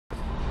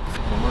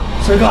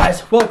So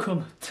guys,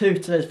 welcome to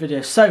today's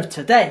video. So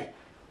today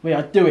we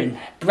are doing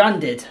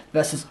branded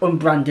versus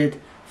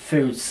unbranded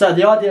food. So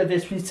the idea of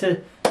this, we need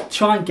to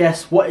try and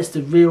guess what is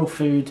the real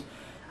food,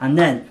 and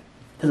then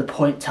there's a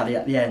point tally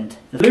at the end.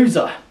 The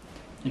loser,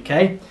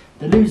 okay,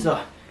 the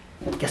loser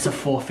gets a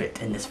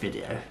forfeit in this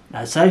video.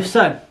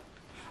 So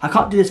I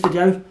can't do this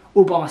video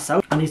all by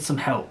myself. I need some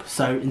help.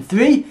 So in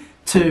 3,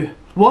 2,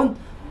 1.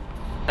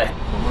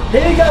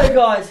 Here we go,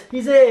 guys.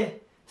 He's here.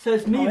 So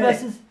it's me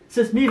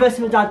versus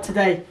my dad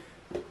today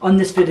on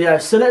this video.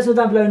 So let us know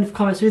down below in the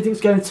comments who you think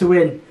is going to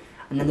win,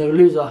 and then the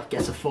loser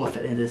gets a forfeit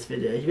at the end of this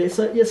video. You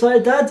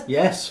excited, Dad?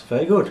 Yes,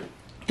 very good.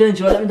 If you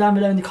enjoy, let me down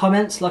below in the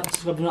comments. Like and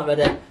subscribe if you're not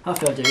already. How I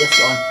do. Let's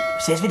get on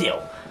with today's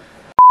video.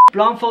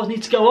 Blindfolds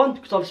need to go on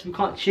because obviously we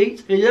can't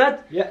cheat. Are you,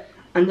 Dad? Yeah.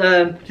 And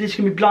this is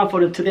going to be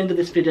blindfolded until the end of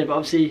this video. But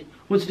obviously,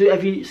 once we do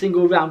every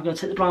single round, we're going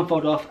to take the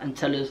blindfold off and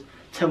tell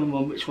my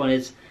mum which one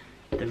is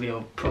the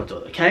real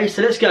product. Okay,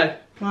 so let's go.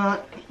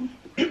 Right.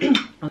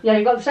 Yeah,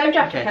 you got the same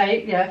jacket, okay.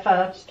 Kate. Yeah,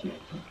 first.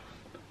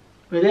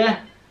 We're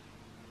there.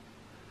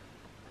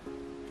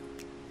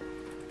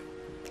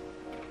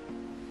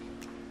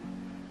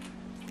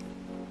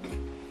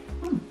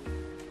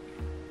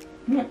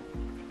 Yeah.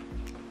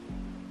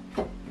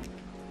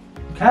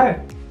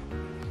 Okay.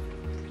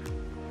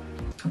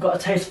 I've got a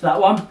taste for that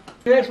one.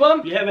 The next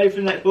one? Yeah, ready for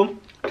the next one.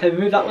 Okay, we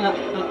move that one out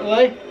of the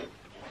way.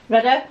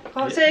 Ready?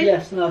 Can't see?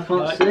 Yes, no, I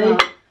can't see.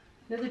 Right.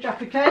 There's the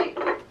jacket, Kate.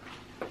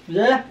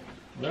 There.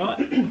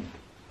 Right.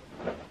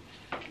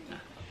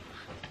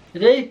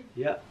 Ready?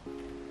 Yeah.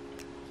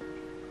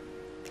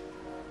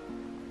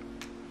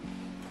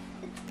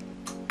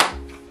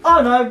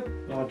 Oh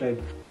no! I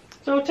do.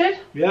 Sorted?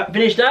 Yeah.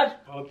 Finished, Dad?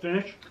 I've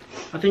finished.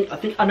 I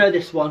think I know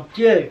this one.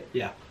 Do you?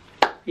 Yeah.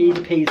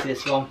 Easy peasy,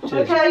 this one.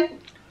 Okay.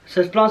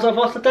 So it's plans off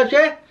after, Dad,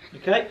 yeah?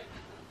 Okay.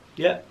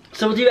 Yeah.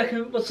 So what do you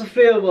reckon, what's the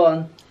real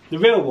one? The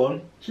real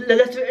one?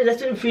 Let's do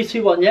it in 3,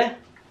 2, 1, yeah?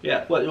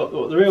 Yeah. What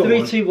the real 3,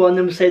 one? 2, 1,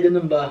 then we'll say the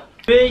number.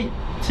 3,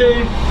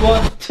 2,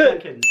 1, 2.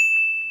 Seconds.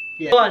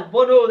 Yeah.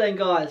 1-1 then,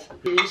 guys.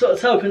 You sort of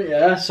tell, couldn't you?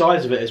 The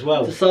size of it as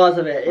well. The size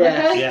of it,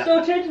 yeah. Okay, Yeah.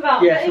 sorted.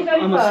 Right, Yeah, there you go.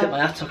 I must hit my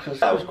hat off.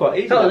 That was quite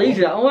easy. That was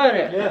easy, that one, wasn't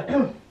it?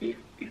 Yeah.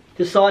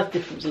 The size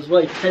difference as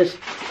well, because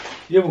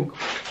The other one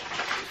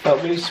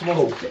felt really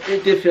small.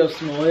 it did feel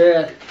small,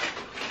 yeah.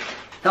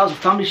 That was a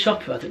family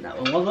shopper, I think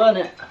that one was,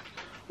 wasn't it?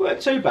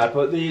 Weren't too bad,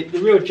 but the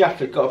real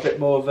Jafford got a bit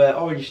more of an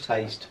orange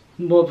taste.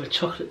 More of a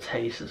chocolate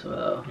taste as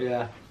well.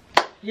 Yeah.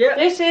 Yeah.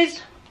 This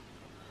is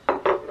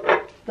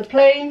the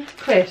plain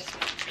crisp.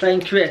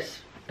 Plain crisp.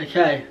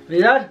 Okay,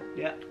 ready, Dad?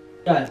 Yeah.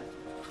 Go.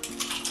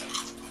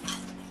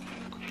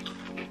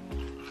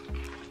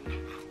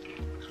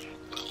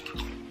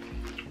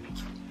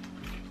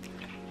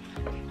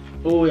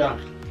 Oh yeah.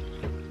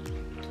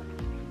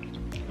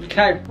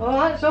 Okay,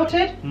 Alright,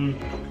 sorted?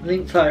 I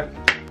think so.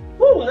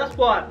 Oh, that's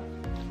right.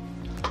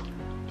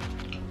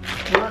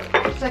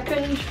 Right,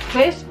 second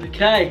crisp.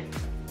 Okay,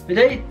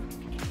 ready?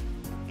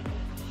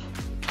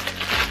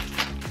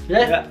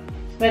 Yeah?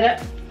 Spit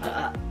it.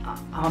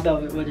 I'm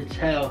about to ready to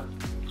tell.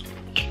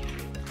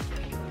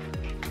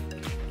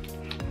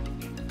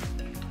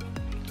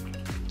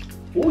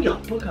 Oh yeah,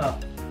 bugger.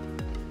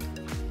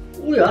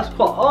 Oh yeah, that's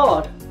quite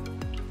hard.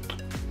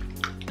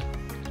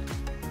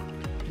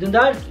 You done,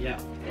 Dad? Yeah.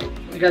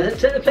 Okay,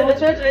 take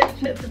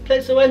the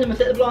plates away and then we'll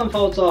take the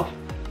blindfolds off.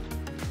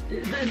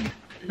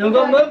 You all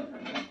gone, Mum?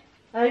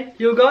 Hey?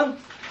 You all gone?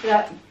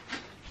 Yeah.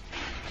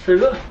 So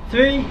look,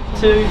 3,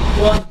 2,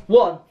 1,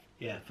 1.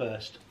 Yeah,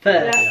 first.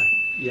 Fair. Yeah.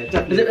 Yeah, Is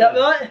definitely. it that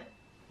right?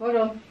 Hold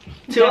on.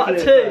 2 out of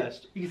 2. Definitely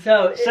first. You can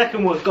tell.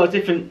 Second one's got a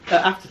different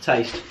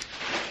aftertaste.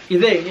 You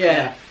think? Yeah.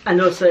 Yeah. And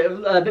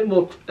also a bit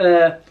more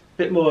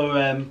Bit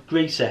more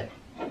greasy.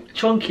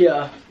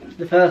 chunkier.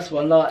 The first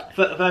one, like.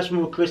 The first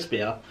one was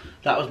crispier.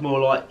 That was more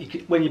like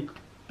when you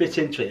bit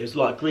into it, it was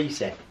like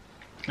greasy.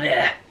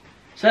 Yeah.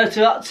 So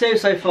 2 out of 2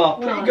 so far.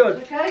 Pretty Right, good.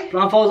 Okay.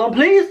 Blindfolds on,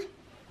 please.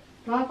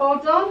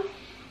 Blindfolds on.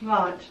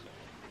 Right.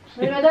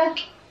 Are you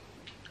ready?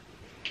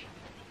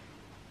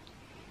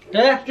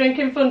 Yeah. Drink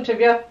in front of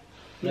you.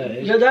 There it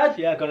is. You good, Dad?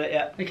 Yeah, I got it.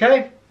 Yeah.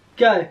 Okay.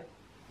 Go.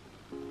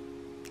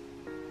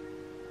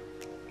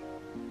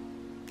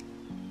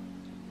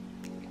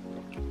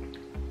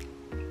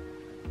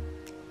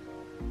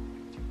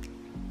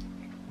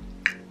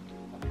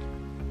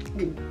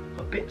 Ooh,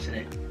 got bits in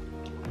it.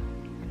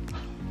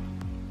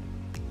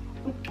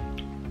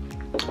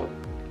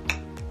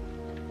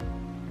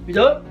 You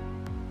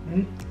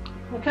done?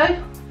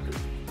 Okay.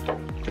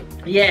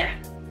 Yeah.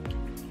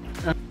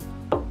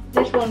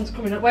 This one's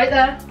coming up. Wait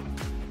there.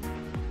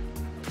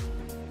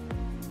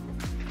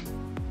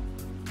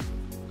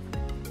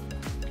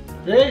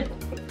 Ready?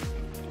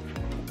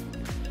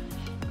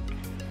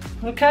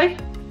 Okay.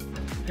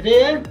 Ready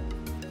in?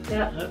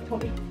 Yeah.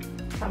 Put your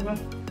camera.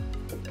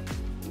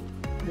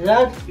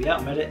 Dad? Yeah,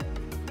 I'm ready.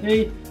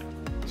 3,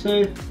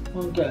 2,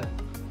 1, go.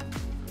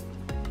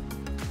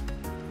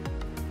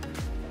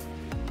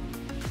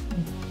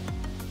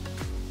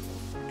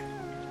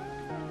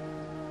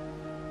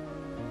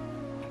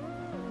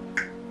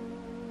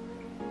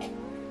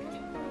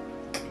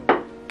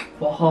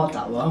 quite hard,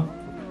 that one.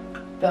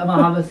 But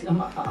I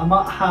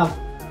might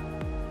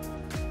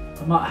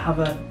have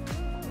a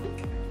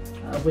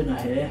winner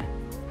here.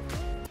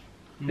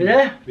 You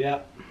there? Yeah.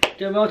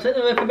 Do I take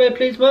the record there,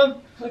 please,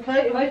 Mum?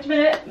 Okay, wait a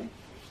minute.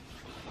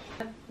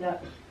 Yeah.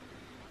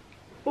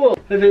 Oh,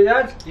 have you,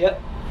 Dad?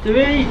 Yep.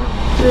 3, 2,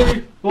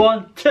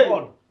 1, 2.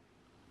 One.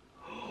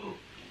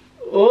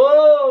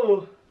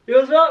 Oh,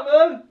 yours right,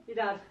 Mum? Your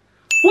dad.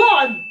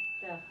 1.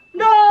 Yeah.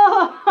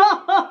 No!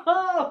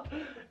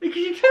 Can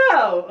you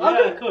tell? Yeah,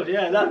 I could.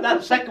 Yeah,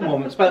 that second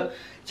one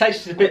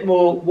tastes a bit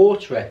more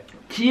watery.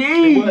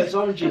 Jeez. It works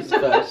oranges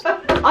first.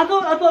 I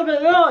thought I got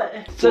it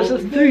right. So it's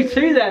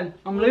 3-2 then.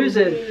 I'm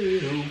losing.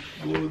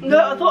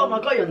 No, I thought I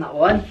might got you on that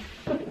one.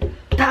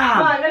 Damn.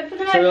 Right, ready for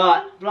the next So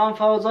right, one?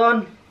 blindfolds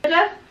on.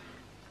 Ready?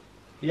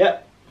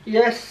 Yep.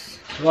 Yes.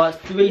 Right,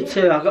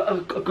 3-2.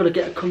 I've got to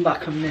get a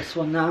comeback on this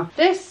one now.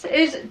 This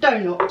is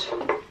donut.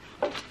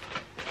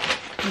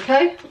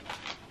 Okay.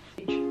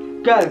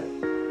 Go.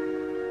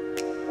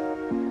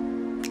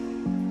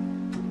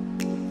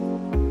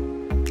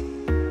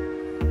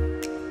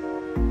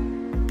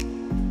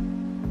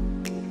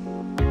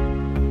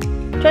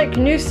 Jake,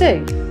 can you see?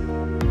 No.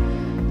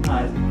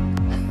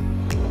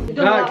 You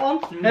done that one?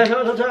 Yeah,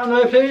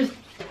 no, please.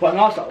 Quite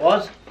nice that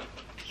was.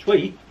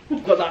 Sweet.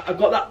 I've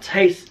got that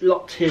taste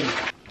locked in.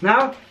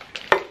 Now.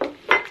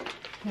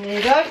 There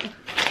you go.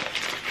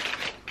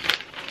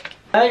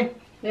 Hey.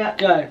 Yeah.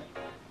 Go.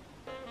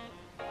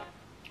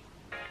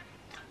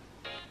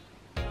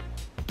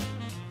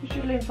 You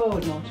should lean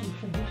forward, Martin.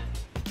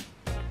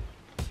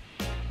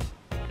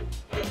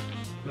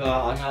 Right,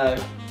 I know.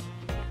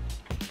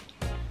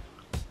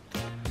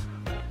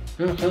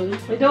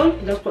 We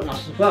done? That's quite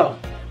nice as well.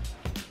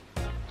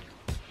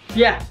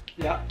 Yeah.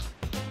 Yeah.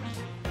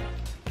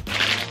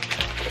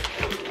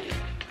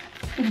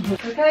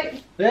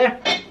 Okay. Yeah.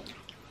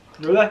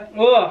 Really?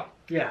 Oh,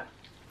 yeah.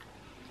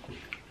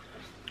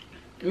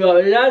 Right,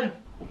 ready, Dad?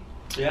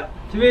 Yeah.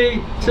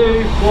 3,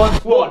 2, 1.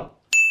 1.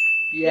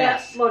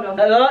 Yes. Yeah, well done. Is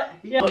that right?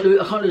 Yeah. I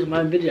can't lose my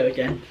own video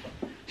again.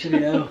 Should we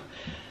know?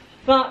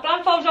 Right,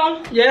 blindfolds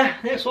on. Yeah,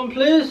 next one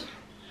please.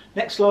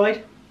 Next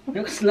slide.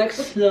 Next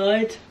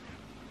slide.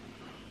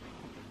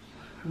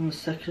 1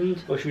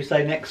 second. Or should we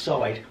say next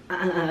side?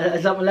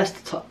 Is that my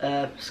Leicester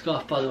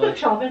scarf, by the way? Good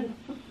job, innit?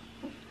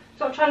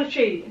 Stop trying to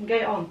cheat and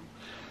get it on.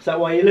 Is that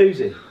why you're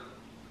losing?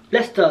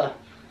 Leicester.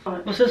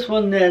 Right. What's this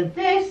one then?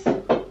 This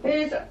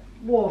is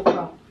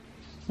water.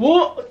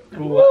 What?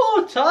 Ooh,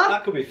 Water?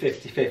 That could be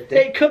 50-50.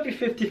 It could be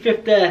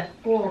 50-50 there.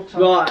 Water.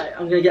 Right,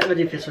 I'm gonna get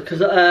ready for this one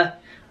because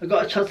I've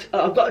got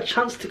a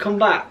chance to come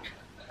back.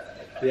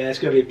 Yeah, it's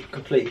going to be a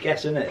complete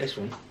guess, isn't it, this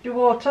one? Your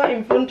water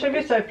in front of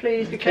you, so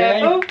please be Okay.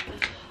 careful.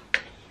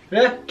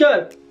 Yeah,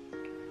 go.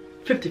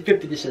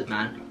 50-50 this is,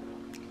 man.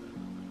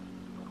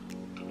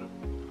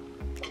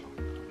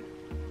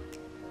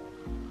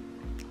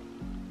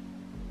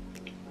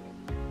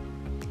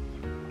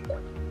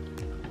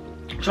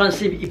 Trying to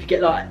see if you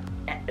get like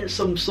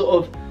some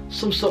sort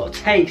of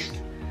taste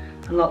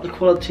and like the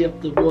quality of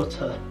the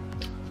water.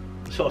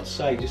 It's hard to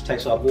say, it just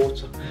tastes like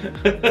water.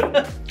 Is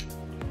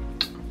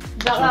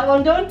that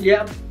one done?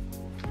 Yep.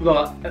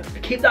 Right,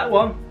 keep that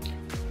one.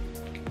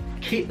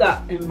 Keep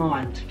that in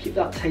mind. Keep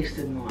that taste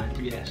in mind.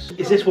 Yes.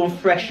 Is this one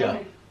fresher?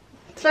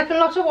 Second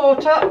lot of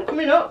water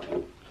coming up.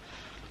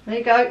 There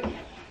you go.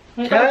 There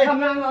you go, Okay.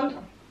 camera around.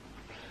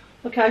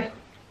 Okay.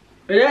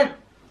 Ready?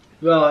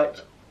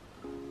 Right.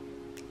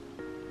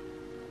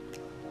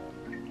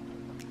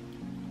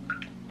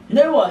 You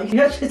know what? You can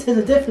actually tell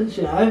the difference,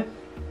 you know.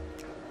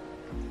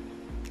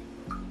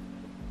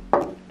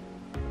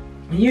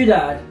 And you,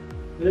 Dad.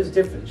 There's a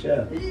difference,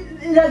 yeah.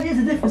 It actually is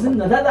a difference, isn't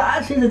there? That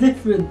actually is a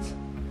difference.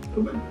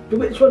 But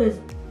which one is?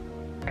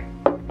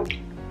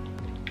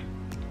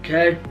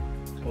 Okay.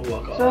 Oh, I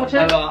got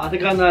Sorted. Alright, I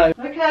think I know.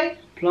 Okay.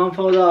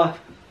 Blindfold off.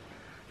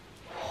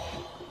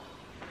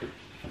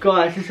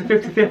 Guys, it's a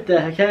 50-50,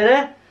 okay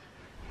there?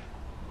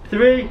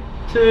 3,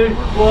 2,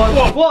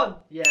 1. 1!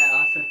 Yeah,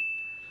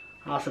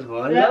 I said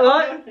 1. Is that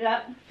right?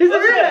 Yeah. Is it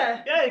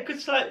really? Yeah, you could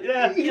say,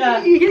 yeah.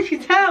 Yeah. You can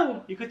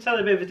tell. You could tell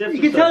a bit of a difference.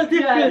 You can tell the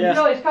Yeah, difference.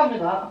 you always come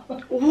with that.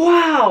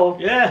 Wow.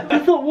 Yeah. I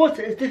thought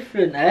water is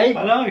different, eh?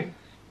 I know.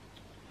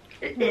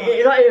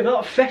 It like a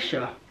lot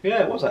fresher.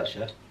 Yeah, it was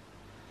actually.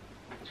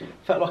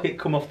 Felt like it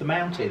come off the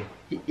mountain.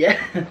 Yeah.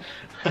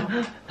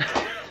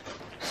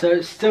 So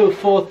it's still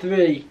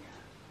 4-3.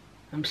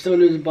 I'm still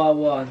losing by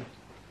 1.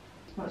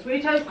 That's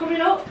Rito's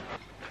coming up.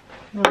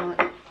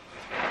 Right.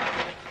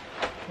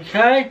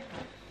 Okay.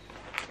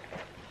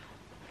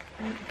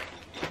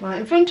 Right,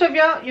 in front of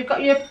you, you've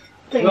got your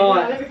thing.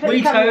 Right.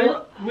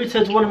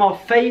 Rito's one of my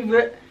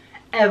favourite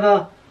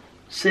ever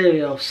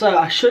cereals. So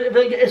I should, if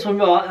I get this one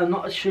right, I'm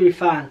not a true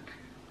fan.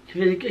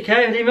 Okay,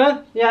 ready,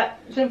 man? Yeah,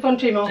 it's in front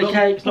of you, Mum.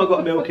 Okay. It's not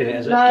got milk in it,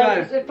 has it? No, Go.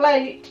 it's a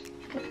plate.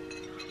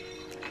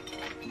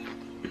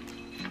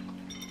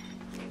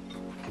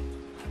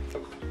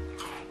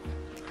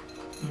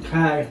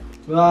 Okay.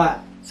 Right.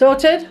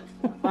 Sorted?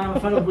 I'm a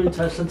fan of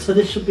Rito, so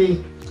this should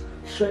be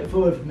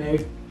straightforward for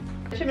me.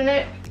 Just a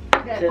minute.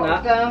 Get Do it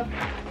boxed that. down.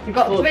 You've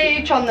got 3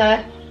 each on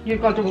there.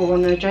 You've got double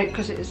one there, Jake,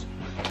 because it's.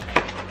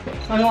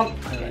 Hang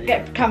on,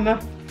 get the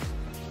camera.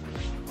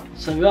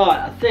 So right,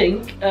 I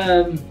think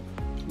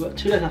we've got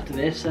 2 left after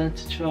this, and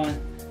to try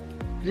and.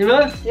 You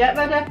ready? Yeah,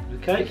 ready?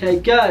 Okay. Okay,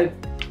 go.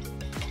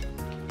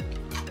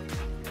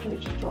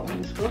 Just drop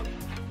on this glove.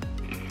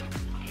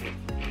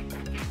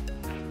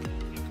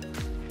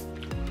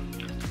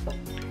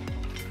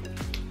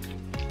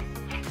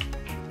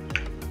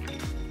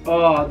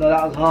 Oh, no,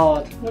 that was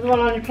hard. Another one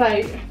on your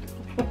plate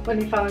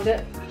when you found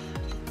it.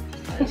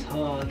 That is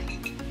hard.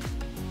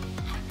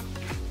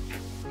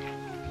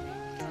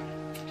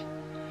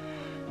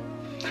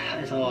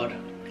 That is hard.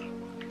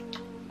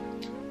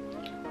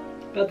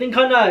 But I think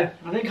I know.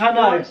 I think I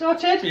know. Right,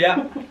 sorted?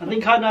 Yeah. I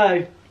think I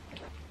know.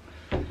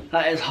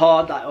 That is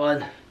hard, that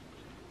one.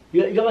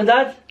 You got one,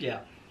 Dad?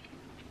 Yeah.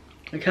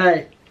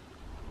 Okay.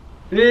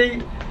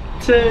 3,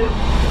 2,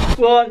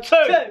 1, 2.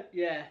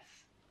 Yes.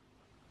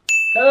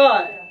 Is that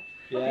right?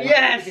 Yeah.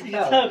 Yes! You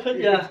can tell,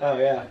 couldn't you? Oh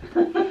yeah.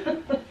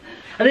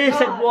 I nearly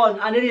said 1.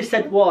 I nearly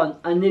said 1.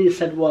 I nearly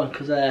said 1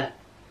 because right,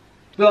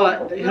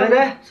 you ready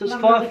there? So it's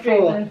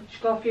 5-4.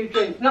 She's got a few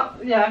drinks. Not,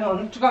 yeah, hang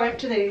on, to go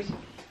empty these.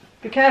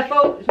 Be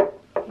careful.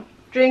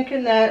 Drink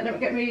in there. Let me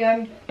get me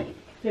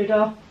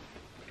doodah.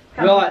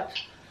 Right.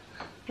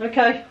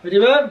 Okay. Ready,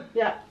 Mum?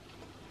 Yeah.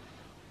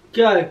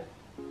 Go.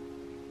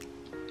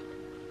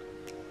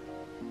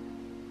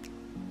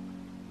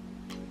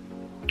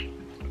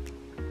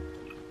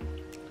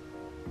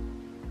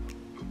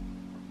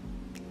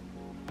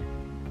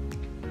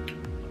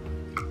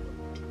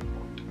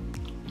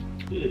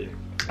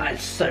 That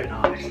is so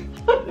nice.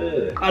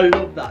 I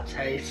love that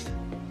taste.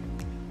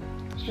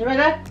 You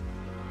ready?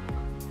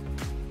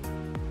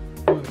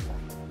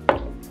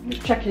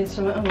 Just checking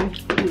something. Hang on.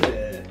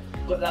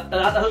 Got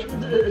that,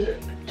 do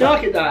you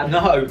like it, Dad?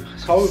 No,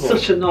 it's horrible.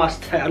 Such a nice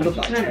taste. I love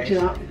that Empty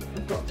taste. that.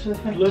 I've got to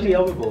empty. Bloody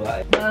horrible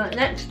that.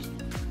 Next,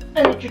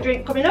 energy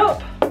drink coming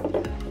up.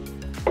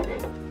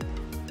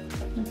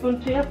 In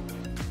front of you.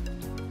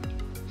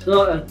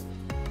 So then.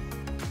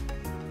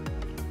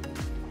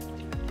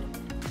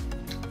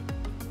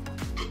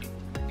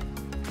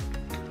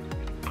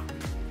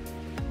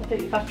 I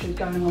think your battery's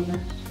going on this.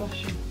 It's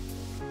flashing.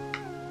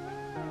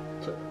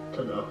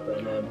 Turn it off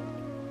then.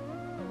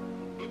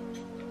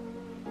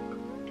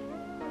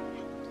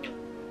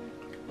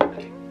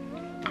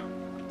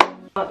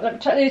 Right, let me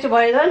take these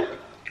away then.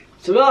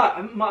 So right,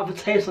 I might have a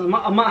taste on.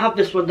 I might have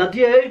this one. Dad,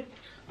 you?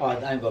 Oh,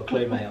 I ain't got a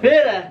clue, mate.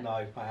 Really?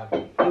 No, I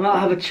haven't. I might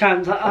have a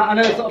chance. I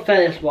know it's not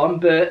fair, this one,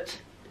 but.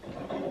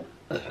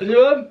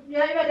 You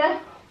Yeah, you ready?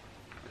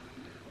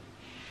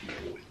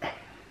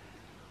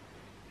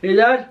 You,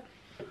 Dad?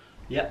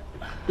 Yep.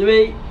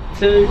 3,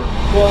 2,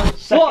 1.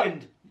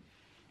 Second.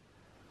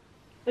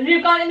 And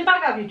you've got it in the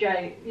bag, have you,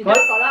 Jay? You What?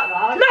 don't got that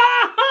bag.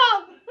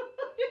 No!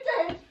 You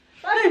did?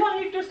 That's the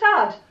one you've just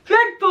had.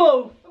 Red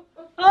Bull!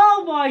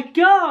 Oh my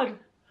god!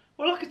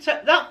 Well, I could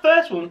tell that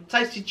first one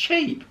tasted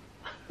cheap.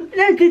 No,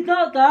 it did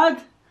not,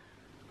 Dad.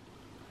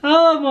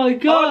 Oh my I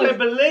god! don't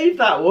believe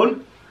that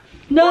one.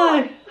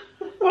 No!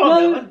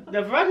 Well, No. I've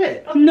never had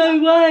it. No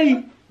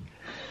way!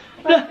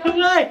 No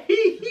way!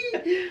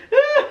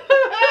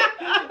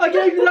 I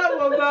gave you that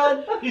one,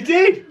 man. You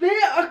did. Mate,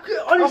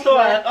 honestly,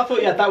 I thought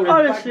you had that one in the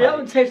honestly, bag, that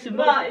one mate. tasted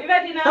much. Right, you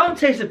ready now? That one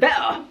tasted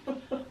better.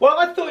 Well,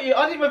 I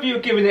didn't know if you were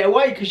giving it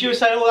away because you were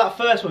saying, oh, that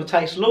first one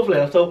tastes lovely.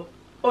 And I thought,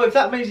 oh, if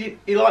that means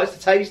he likes the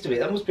taste of it,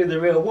 that must be the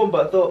real one.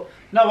 But I thought,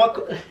 no,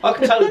 I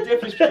could tell the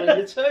difference between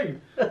the two.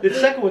 The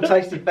second one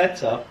tasted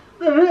better.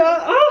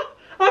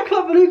 I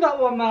can't believe that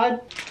one,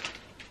 man.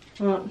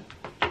 Right.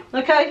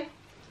 Okay.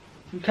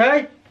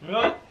 Okay.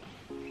 Right.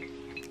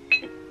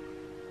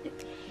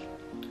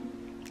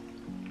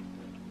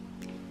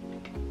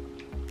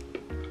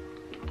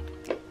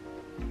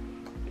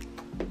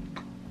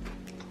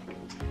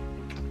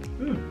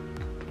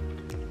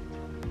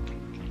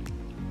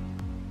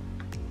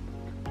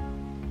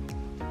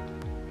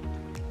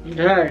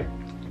 Okay.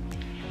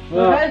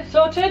 Okay,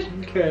 sorted?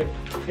 Okay.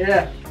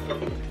 Yeah.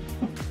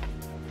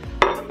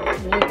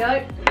 There you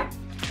go.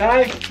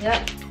 Okay.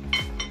 Yeah.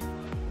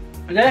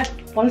 And there.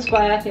 One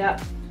square, yeah.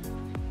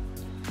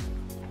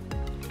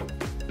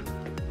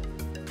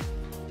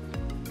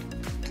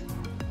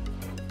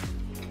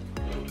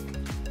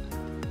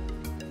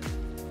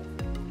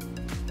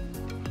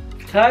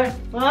 Okay.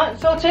 Right,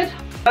 sorted?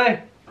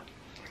 Okay.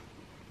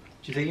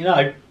 Do you think you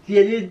know?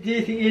 Yeah, do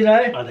you think you know?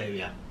 I do,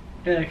 yeah.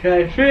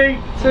 Okay. 3,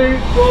 2,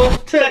 1,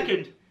 2.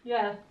 Second.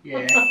 Yeah.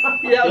 Yeah.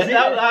 Yeah,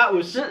 That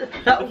was the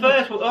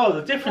first one. Oh,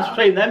 the difference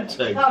between them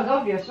two. That was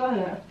obvious,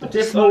 wasn't it? The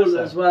difference.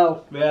 smaller as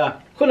well. Yeah.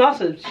 Couldn't ask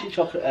them shit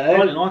chocolate. I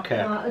didn't like it.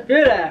 Right,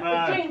 Really?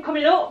 the drink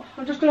coming up.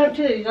 I'm just going to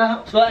empty these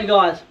out. So right,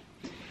 guys,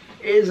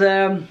 it's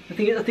I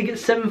think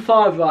it's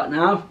 7-5 right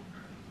now.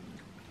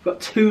 We've got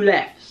 2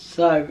 left,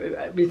 so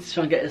we need to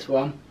try and get this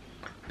one.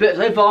 But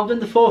so far I've done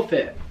the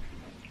forfeit.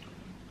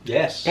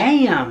 Yes.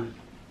 Damn.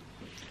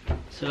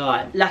 So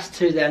right, last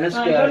 2 then. Let's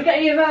Right, go. you want to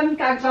get your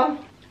gags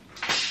on?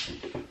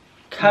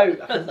 Coat.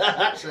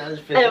 That sounds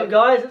Hey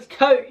guys, it's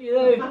coat.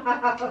 You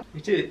know.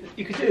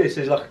 You could do this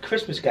as like a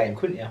Christmas game,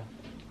 couldn't you?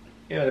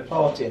 You know, the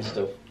party and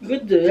stuff.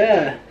 Good,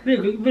 yeah.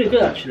 Really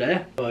good actually.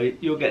 Oh,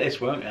 you'll get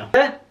this, won't you?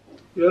 Yeah.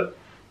 Yeah.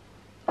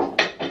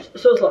 It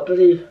smells like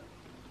bloody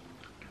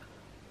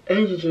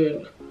energy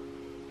drink.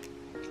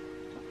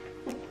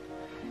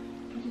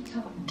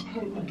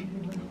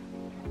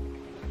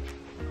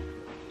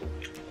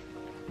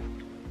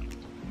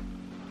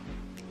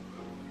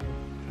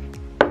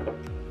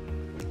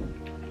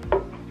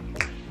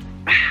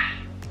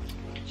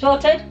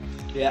 Sorted?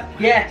 Yeah.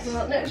 Yes.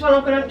 Right, next one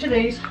I'm going to empty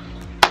these.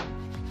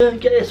 Don't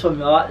get this one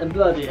right, then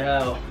bloody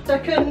hell.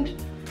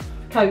 Second,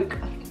 Coke.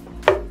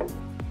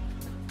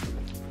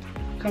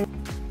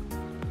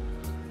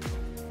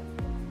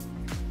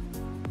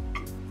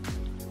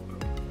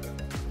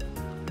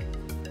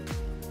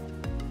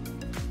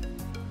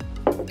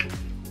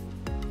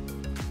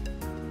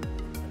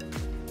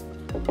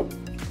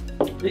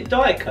 Is it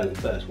Diet Coke,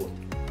 the first one?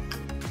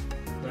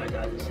 No,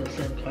 guys, it's the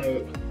same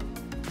Coke.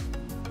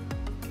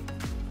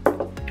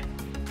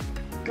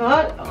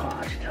 Right, I can't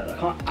actually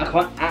tell. I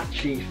can't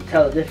actually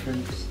tell the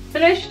difference.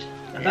 finished?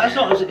 That's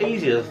not as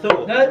easy as I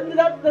thought. No,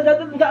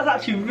 that's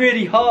actually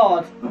really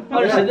hard.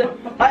 Honestly,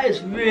 that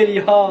is really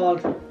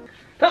hard.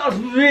 That was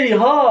really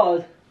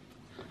hard.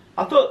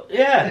 I thought,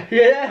 yeah.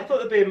 Yeah. I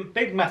thought there'd be a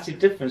big, massive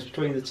difference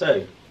between the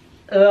two.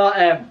 Did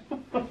I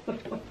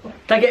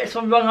get this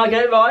one wrong? I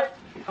get it right.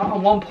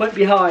 I'm 1 point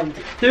behind.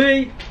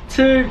 3,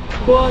 2,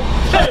 1,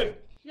 2.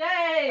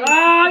 Yay!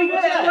 Ah, you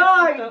got it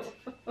right.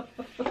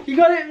 You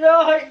got it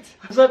right.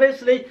 So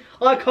basically,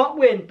 I can't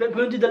win, but we're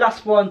going to do the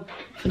last one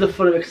for the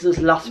fun of it because it's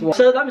the last one.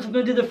 So that means I'm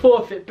going to do the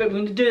forfeit, but we're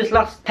going to do this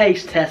last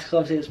taste test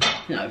because obviously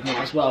it's, you know, not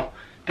as well.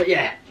 But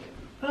yeah,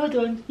 well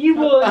done. You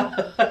won.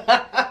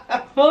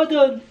 Well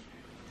done.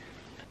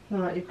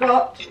 Right, you've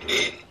got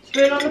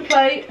spoon on the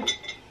plate.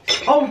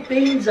 Old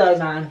beans though,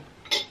 man.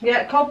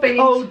 Yeah, cold beans.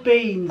 Old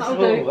beans.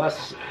 That'll Oh, do.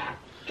 that's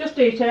Just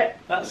eat it.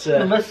 that's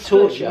That's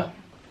torture.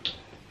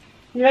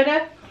 You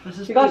ready? This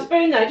is You got a good.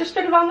 spoon there, just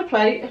stick it on the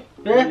plate.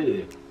 Yeah.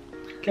 Ew.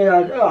 Okay,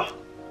 oh.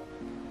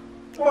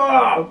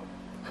 Oh.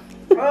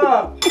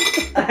 Oh.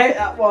 I hate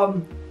that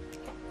one.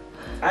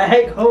 I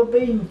hate whole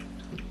beans.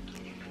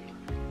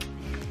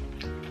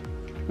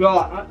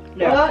 Right.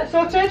 Yeah. Alright,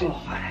 sorted?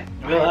 Oh, I hate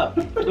Well,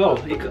 I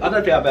don't think I'm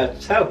able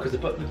to tell because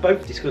they're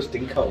both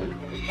disgusting cold.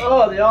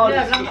 Oh, they are.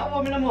 Yeah, but I'm not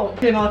warming them up.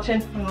 Here,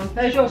 Martin. Hang on.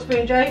 There's your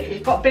spoon, Jay.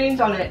 It's got beans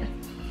on it.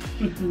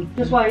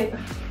 Just wait.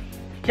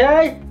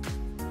 Okay.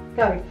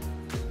 Go.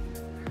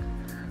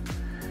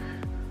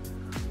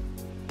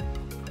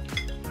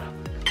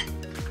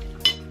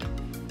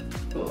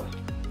 Oh.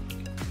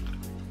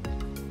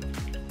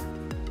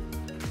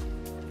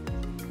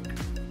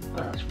 Oh,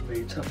 that's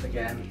really tough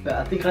again. But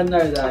I think I know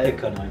I though.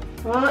 think I know.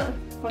 Right,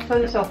 I'll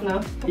turn this off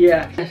now.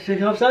 Yeah.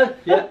 Second episode?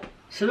 Yeah.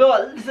 So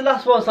right, this is the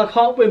last one, so I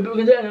can't win, but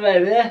we're gonna do it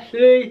anyway. Yeah.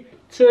 3,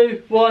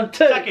 2, 1,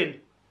 2. Second.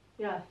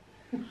 Yeah.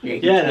 Yeah,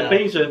 Yeah, the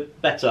beans are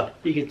better.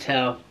 You can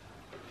tell.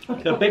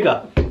 They're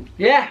bigger.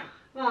 Yeah.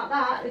 Right,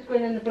 that is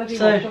going in the bloody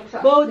So, water, 'cause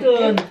that's well sticky.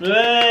 done.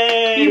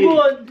 Hey! He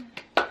won.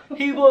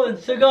 He won.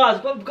 So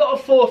guys, we've got a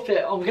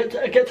forfeit. I'll get to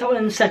that one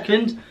in a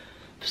second.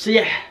 So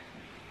yeah,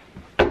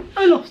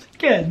 I lost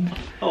again.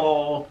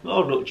 Oh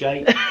look,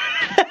 Jay.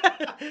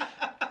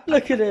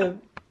 Look at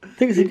him.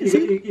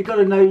 You've got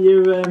to know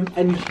your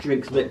energy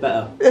drinks a bit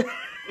better.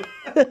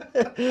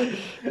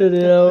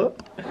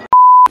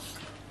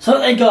 So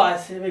then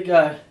guys, here we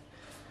go.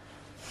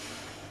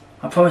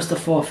 I promised a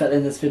forfeit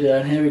in this video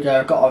and here we go.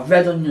 I've got a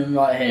red onion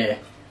right here.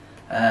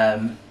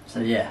 So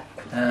yeah,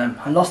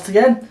 I lost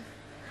again.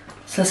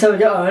 So let's see how we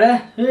get over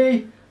there.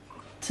 3,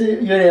 2,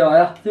 you ready,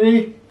 are you?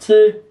 3,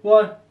 2,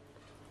 1.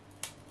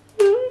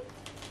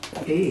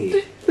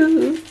 Hey.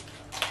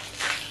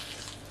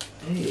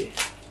 Hey.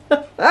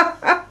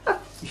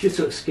 You should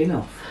take the skin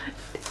off.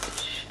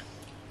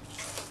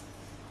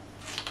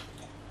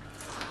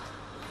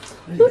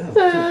 There you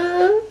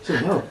go. He's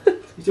done well.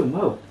 He's done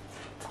well.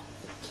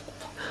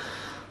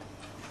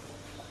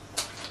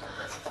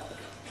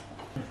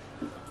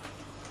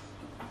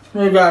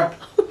 There you go.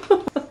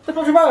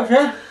 Not too bad,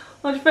 yeah?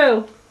 How do you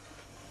feel?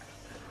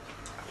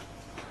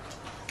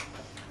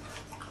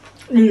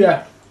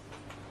 Yeah.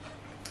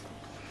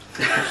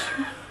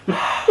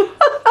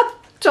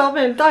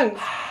 Charming,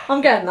 thanks.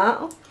 I'm getting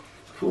that.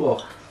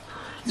 Cool.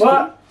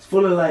 What? It's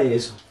full of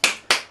layers.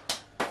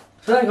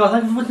 So there you go,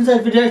 thank you for watching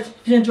today's video. If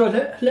you enjoyed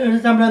it, let me know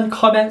down below in the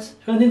comments.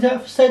 If you want anything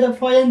to say that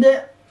before I end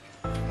it.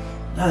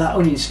 No, that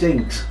onion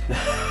stinks.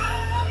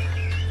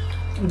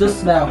 It does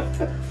smell.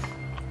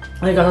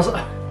 There you guys,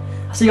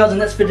 I'll see you guys in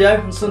the next video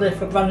on Sunday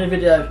for a brand new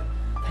video.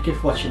 Thank you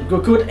for watching.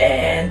 Good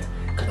and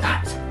good night.